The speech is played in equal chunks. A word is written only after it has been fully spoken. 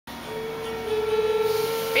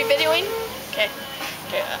you videoing? Okay.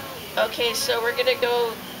 Okay. Okay. So we're gonna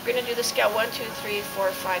go. We're gonna do the scale 1, 2, 3, 4,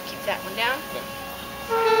 5. Keep that one down. Okay.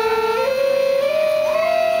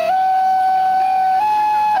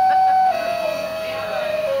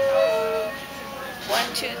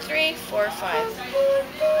 1, 2, 3, 4, 5.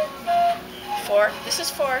 4. This is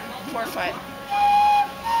 4. 4, 5.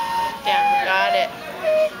 Down. Got it.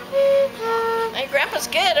 My grandpa's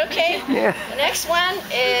good. Okay. Yeah. The next one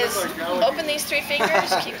is open these 3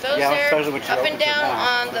 fingers. Keep those there. Up and down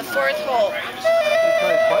on the 4th hole.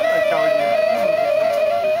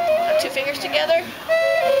 Now 2 fingers together.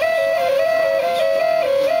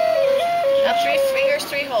 Now 3 fingers,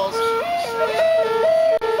 3 holes.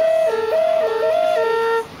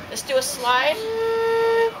 Let's do a slide.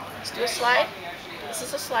 Let's do a slide. This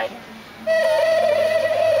is a slide.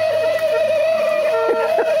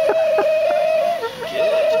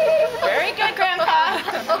 Very good, Grandpa.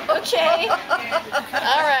 Okay.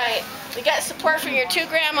 All right. We got support from your 2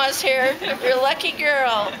 grandmas here. You're a lucky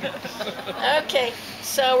girl. Okay.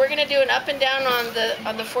 So we're gonna do an up and down on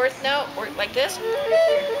the 4th note, or like this.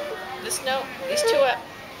 This note. These 2 up.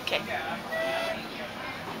 Okay.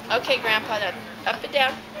 Okay, Grandpa. Now up and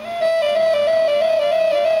down.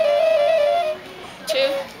 2.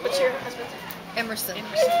 What's your husband's name? Emerson.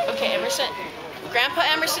 Okay, Emerson. Grandpa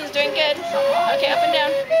Emerson's doing good. Okay, up and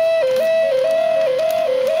down.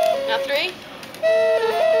 Now 3.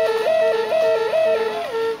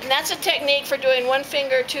 And that's a technique for doing 1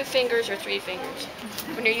 finger, 2 fingers, or 3 fingers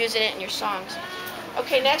when you're using it in your songs.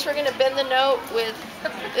 Okay, next we're going to bend the note with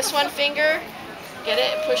this 1 finger. Get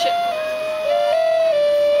it and push it.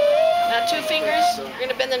 Now 2 fingers. We're going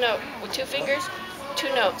to bend the note with 2 fingers, 2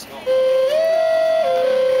 notes.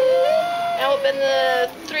 Now we'll bend the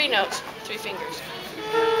 3 notes, 3 fingers.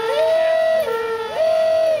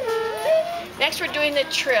 Next we're doing the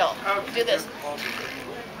trill. Do this.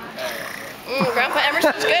 Grandpa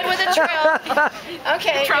Emerson's good with the trill.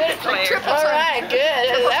 Okay, Trumpet player. All right,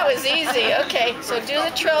 good. That was easy. Okay, so do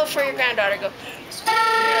the trill for your granddaughter. Go.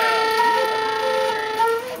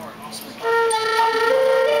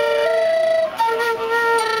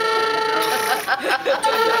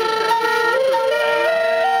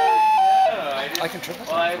 I can triple.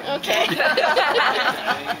 Okay.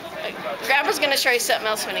 Grandpa's going to show you something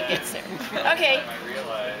else when he gets there. Okay.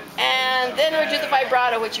 And then we'll do the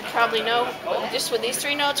vibrato, which you probably know, just with these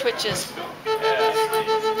 3 notes, which is...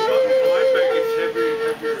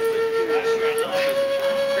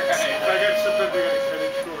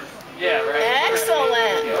 Yeah, right.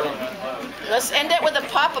 Excellent. Let's end it with a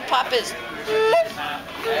pop. A pop is...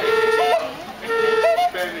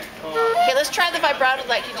 Okay, let's try the vibrato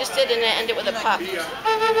like you just did and then end it with a pop.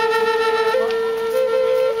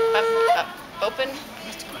 Up, up, open.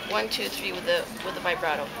 1, 2, 3 with the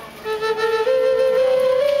vibrato.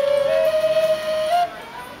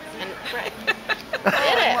 And right.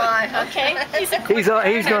 Did it. Okay.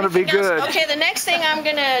 He's going to be good. Okay, the next thing I'm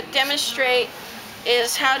going to demonstrate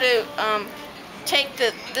is how to take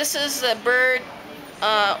this is the bird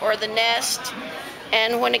or the nest.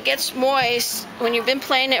 And when it gets moist, when you've been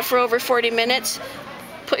playing it for over 40 minutes,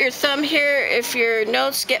 put your thumb here. If your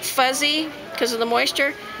notes get fuzzy because of the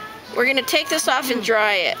moisture, we're going to take this off and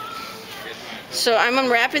dry it. So I'm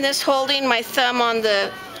unwrapping this, holding my thumb on the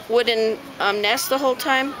wooden nest the whole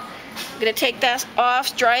time. I'm going to take that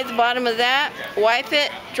off, dry the bottom of that, wipe it,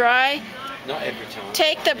 dry. Not every time.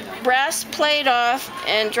 Take the brass plate off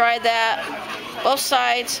and dry that, both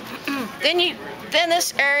sides. Then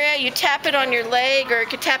this area, you tap it on your leg, or you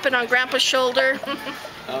could tap it on Grandpa's shoulder.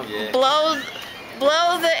 Oh yeah. Blow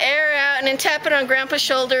the air out, and then tap it on Grandpa's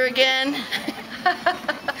shoulder again,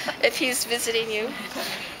 if he's visiting you.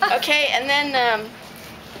 Okay, and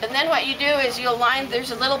then what you do is you'll line.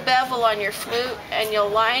 There's a little bevel on your flute, and you'll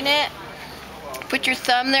line it. Put your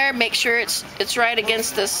thumb there. Make sure it's right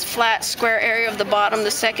against this flat square area of the bottom,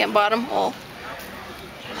 the second bottom hole.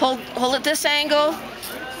 Hold it this angle.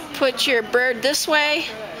 Put your bird this way,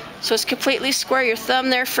 so it's completely square. Your thumb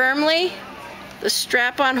there firmly. The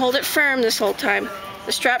strap on, hold it firm this whole time.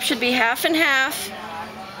 The strap should be half and half,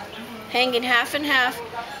 hanging half and half.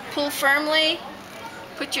 Pull firmly.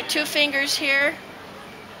 Put your 2 fingers here.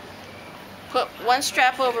 Put 1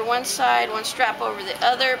 strap over one side, 1 strap over the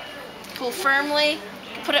other. Pull firmly.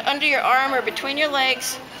 Put it under your arm or between your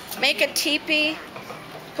legs. Make a teepee.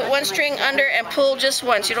 Put 1 string under and pull just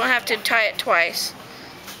once. You don't have to tie it twice,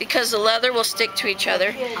 because the leather will stick to each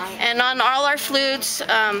other. And on all our flutes,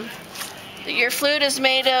 your flute is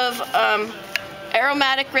made of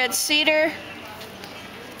aromatic red cedar,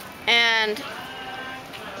 and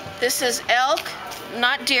this is elk,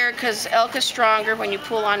 not deer, because elk is stronger. When you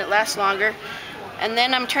pull on it, lasts longer. And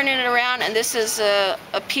then I'm turning it around, and this is a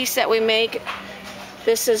piece that we make.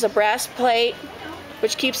 This is a brass plate,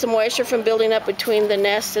 which keeps the moisture from building up between the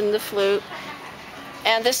nest and the flute.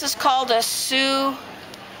 And this is called a Sioux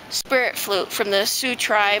spirit flute from the Sioux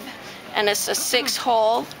tribe, and it's a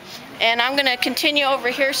 6-hole. And I'm going to continue over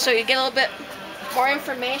here so you get a little bit more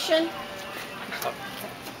information.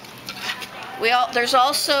 There's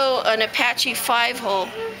also an Apache 5-hole.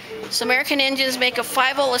 So American Indians make a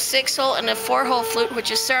 5-hole, a 6-hole, and a 4-hole flute, which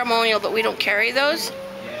is ceremonial, but we don't carry those.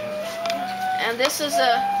 And this is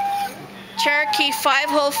a Cherokee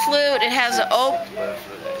 5-hole flute. It has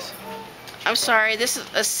this is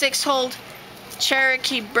a 6-hole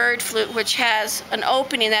Cherokee bird flute, which has an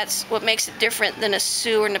opening. That's what makes it different than a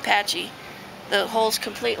Sioux or an Apache. The hole's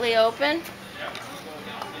completely open.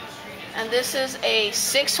 And this is a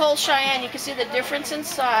 6-hole Cheyenne. You can see the difference in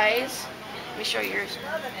size. Let me show you yours.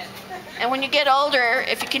 And when you get older,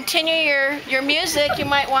 if you continue your music, you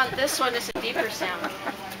might want this one. It's a deeper sound.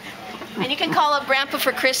 And you can call up Grandpa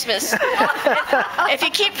for Christmas. If you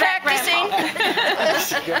keep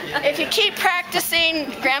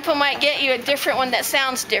practicing, Grandpa might get you a different one that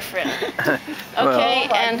sounds different. Okay,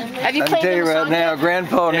 well, and have you played I can tell you right now,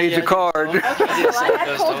 Grandpa needs a card.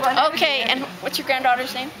 Okay, and what's your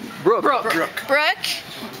granddaughter's name? Brooke. Brooke.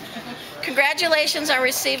 Congratulations on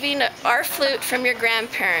receiving our flute from your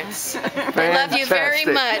grandparents. I love you very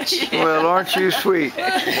much. Well, aren't you sweet?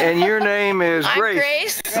 And your name is Grace. I'm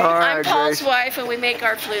Grace. All right, I'm Paul's Grace. wife, and we make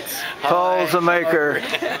our flutes. Paul's the maker.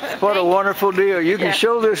 What a wonderful deal. You can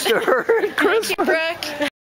show this to her at Christmas. Thank you, Brooke.